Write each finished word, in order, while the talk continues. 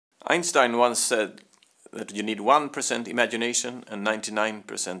Einstein once said that you need 1% imagination and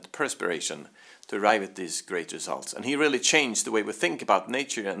 99% perspiration to arrive at these great results. And he really changed the way we think about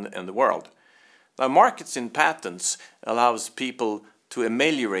nature and the world. Now, markets in patents allows people to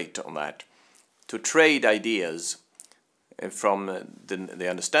ameliorate on that, to trade ideas from the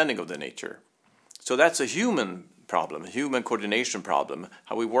understanding of the nature. So that's a human problem, a human coordination problem,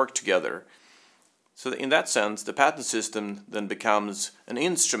 how we work together. So in that sense, the patent system then becomes an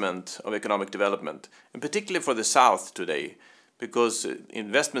instrument of economic development, and particularly for the South today, because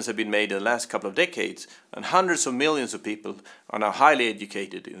investments have been made in the last couple of decades, and hundreds of millions of people are now highly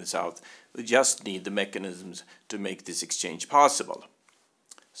educated in the South. We just need the mechanisms to make this exchange possible.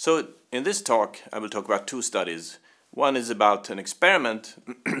 So in this talk, I will talk about two studies. One is about an experiment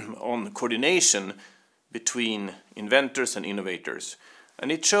on coordination between inventors and innovators,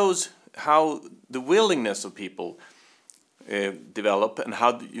 and it shows how the willingness of people develop and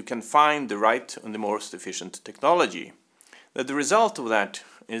how you can find the right and the most efficient technology. That the result of that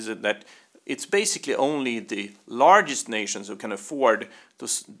is that it's basically only the largest nations who can afford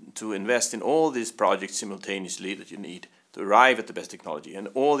to invest in all these projects simultaneously that you need to arrive at the best technology, and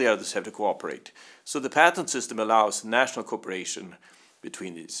all the others have to cooperate. So the patent system allows national cooperation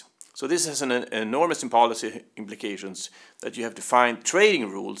between these. So this has an enormous policy implications that you have to find trading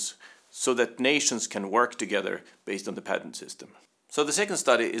rules so that nations can work together based on the patent system. So the second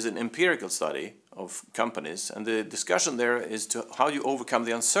study is an empirical study of companies, and the discussion there is to how you overcome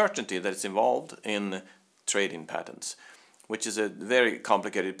the uncertainty that is involved in trading patents, which is a very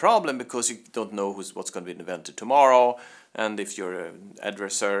complicated problem because you don't know what's going to be invented tomorrow, and if your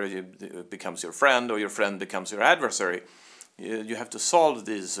adversary becomes your friend or your friend becomes your adversary, you have to solve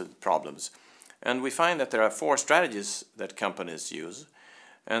these problems. And we find that there are 4 strategies that companies use,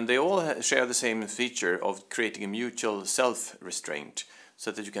 and they all share the same feature of creating a mutual self-restraint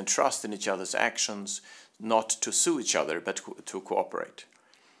so that you can trust in each other's actions, not to sue each other, but to cooperate.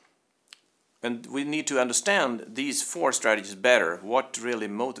 And we need to understand these 4 strategies better, what really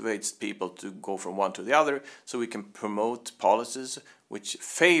motivates people to go from one to the other, so we can promote policies which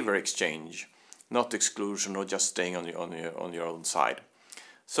favor exchange, not exclusion or just staying on your own side.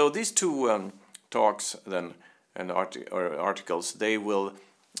 So these 2 talks then and articles, they will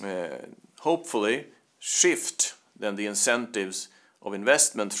hopefully shift then the incentives of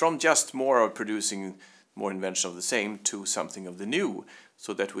investment from just more of producing more invention of the same to something of the new,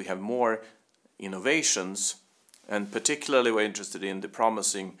 so that we have more innovations, and particularly we're interested in the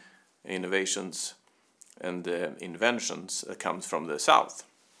promising innovations and inventions that comes from the South.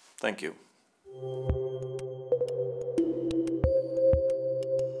 Thank you.